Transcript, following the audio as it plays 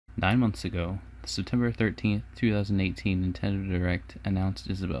9 months ago, the September 13th, 2018 Nintendo Direct announced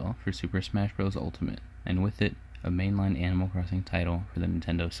Isabelle for Super Smash Bros. Ultimate, and with it, a mainline Animal Crossing title for the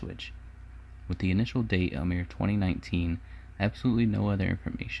Nintendo Switch. With the initial date a mere 2019, absolutely no other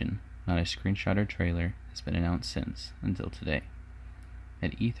information, not a screenshot or trailer, has been announced since, until today.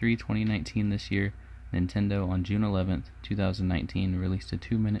 At E3 2019 this year, Nintendo on June 11th, 2019 released a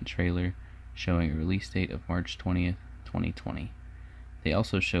 2-minute trailer showing a release date of March 20th, 2020. They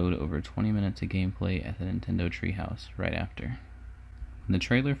also showed over 20 minutes of gameplay at the Nintendo Treehouse right after. When the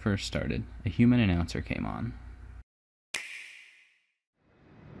trailer first started, a human announcer came on.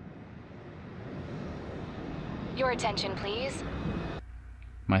 Your attention, please.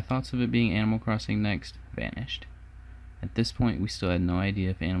 My thoughts of it being Animal Crossing next vanished. At this point, we still had no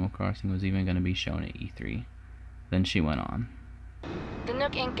idea if Animal Crossing was even going to be shown at E3. Then she went on. The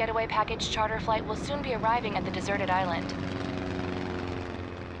Nook Inc. Getaway Package charter flight will soon be arriving at the deserted island.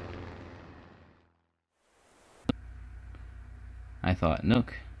 I thought,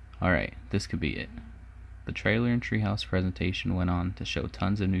 Nook, alright, this could be it. The trailer and Treehouse presentation went on to show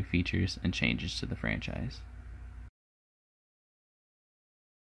tons of new features and changes to the franchise.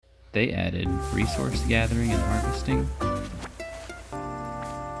 They added resource gathering and harvesting,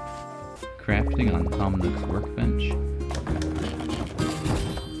 crafting on Tom Nook's workbench,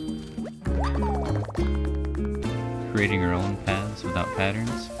 creating your own paths without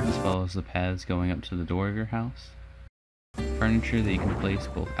patterns, as well as the paths going up to the door of your house, furniture that you can place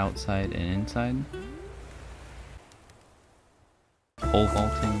both outside and inside, pole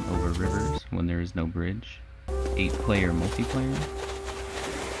vaulting over rivers when there is no bridge, 8-player multiplayer,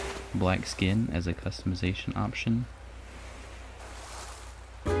 black skin as a customization option,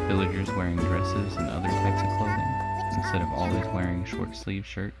 villagers wearing dresses and other types of clothing instead of always wearing short sleeve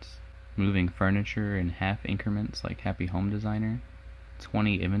shirts, moving furniture in half increments like Happy Home Designer,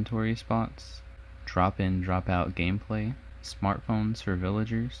 20 inventory spots, drop in drop out gameplay, smartphones for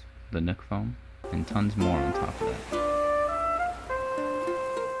villagers, the Nook phone, and tons more on top of that.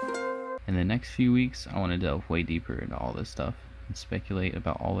 In the next few weeks, I want to delve way deeper into all this stuff and speculate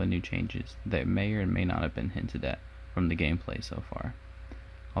about all the new changes that may or may not have been hinted at from the gameplay so far.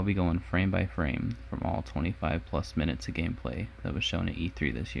 I'll be going frame by frame from all 25 plus minutes of gameplay that was shown at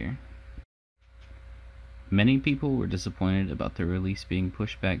E3 this year. Many people were disappointed about the release being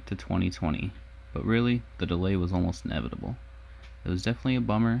pushed back to 2020, but really, the delay was almost inevitable. It was definitely a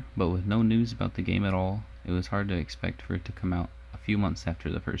bummer, but with no news about the game at all, it was hard to expect for it to come out a few months after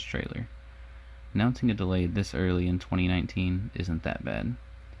the first trailer. Announcing a delay this early in 2019 isn't that bad.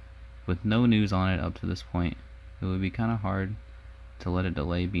 With no news on it up to this point, it would be kinda hard to let a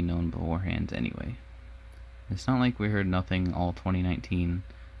delay be known beforehand anyway. It's not like we heard nothing all 2019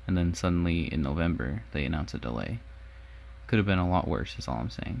 and then suddenly in November they announce a delay. Could have been a lot worse is all I'm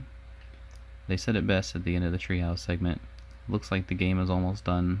saying. They said it best at the end of the Treehouse segment. Looks like the game is almost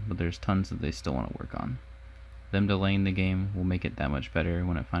done, but there's tons that they still want to work on. Them delaying the game will make it that much better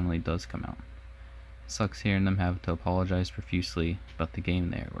when it finally does come out. It sucks hearing them have to apologize profusely about the game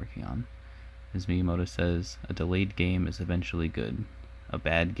they are working on. As Miyamoto says, a delayed game is eventually good. A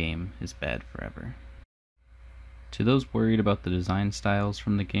bad game is bad forever. To those worried about the design styles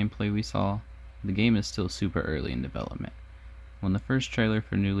from the gameplay we saw, the game is still super early in development. When the first trailer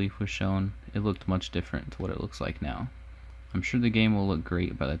for New Leaf was shown, it looked much different to what it looks like now. I'm sure the game will look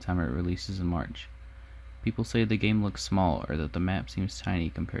great by the time it releases in March. People say the game looks small or that the map seems tiny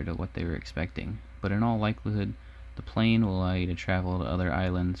compared to what they were expecting, but in all likelihood, the plane will allow you to travel to other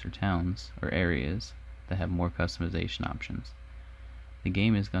islands or towns or areas that have more customization options. The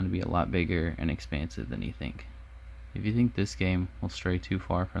game is going to be a lot bigger and expansive than you think. If you think this game will stray too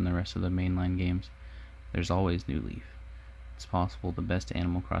far from the rest of the mainline games, there's always New Leaf. It's possible the best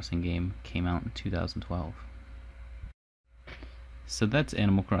Animal Crossing game came out in 2012. So that's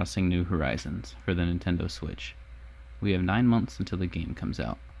Animal Crossing New Horizons for the Nintendo Switch. We have 9 months until the game comes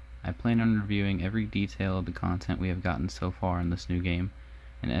out. I plan on reviewing every detail of the content we have gotten so far in this new game,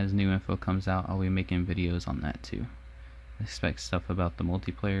 and as new info comes out, I'll be making videos on that too. Expect stuff about the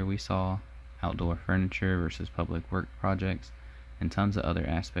multiplayer we saw, outdoor furniture versus public work projects, and tons of other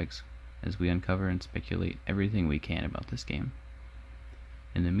aspects as we uncover and speculate everything we can about this game.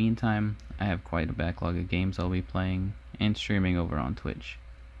 In the meantime, I have quite a backlog of games I'll be playing and streaming over on Twitch.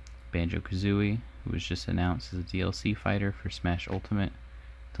 Banjo-Kazooie, who was just announced as a DLC fighter for Smash Ultimate,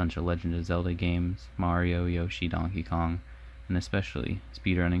 tons of Legend of Zelda games, Mario, Yoshi, Donkey Kong, and especially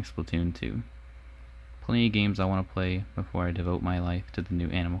speedrunning Splatoon 2. Plenty of games I want to play before I devote my life to the new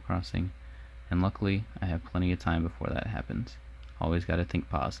Animal Crossing, and luckily I have plenty of time before that happens. Always gotta think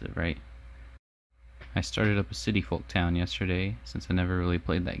positive, right? I started up a City Folk town yesterday since I never really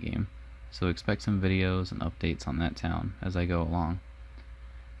played that game, so expect some videos and updates on that town as I go along.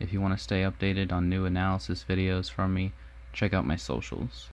 If you want to stay updated on new analysis videos from me, check out my socials.